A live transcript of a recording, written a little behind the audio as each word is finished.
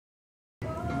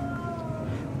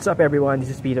What's up everyone, this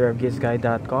is Peter of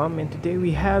GizGuide.com, and today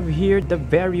we have here the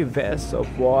very best of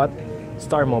what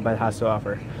Starmobile has to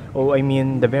offer. Oh, I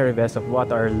mean the very best of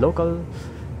what our local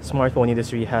smartphone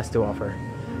industry has to offer.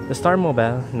 The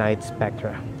Starmobile Night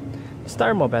Spectra. The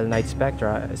Starmobile Night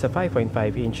Spectra is a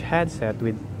 5.5-inch headset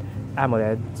with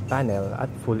AMOLED panel at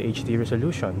Full HD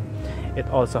resolution. It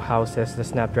also houses the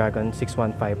Snapdragon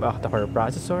 615 octa-core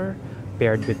processor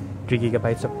paired with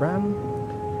 3GB of RAM,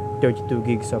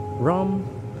 32GB of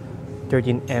ROM,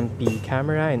 13MP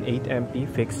camera and 8MP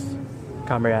fixed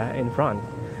camera in front.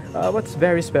 What's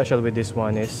very special with this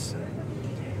one is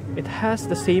it has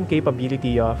the same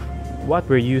capability of what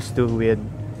we're used to with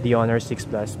the Honor 6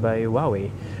 Plus by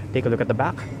Huawei. Take a look at the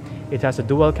back. It has a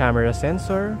dual camera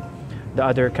sensor. The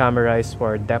other camera is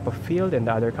for depth of field and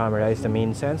the other camera is the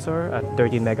main sensor at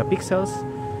 13 megapixels.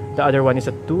 The other one is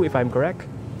at 2 if I'm correct.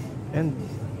 And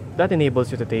that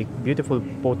enables you to take beautiful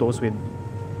photos with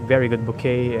very good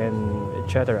bokeh and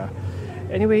etc.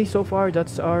 Anyway, so far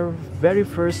that's our very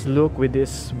first look with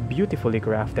this beautifully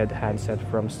crafted handset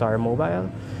from Starmobile.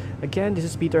 Again, this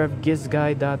is Peter of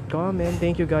GizGuide.com, and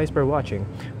thank you guys for watching.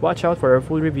 Watch out for our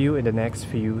full review in the next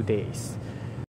few days.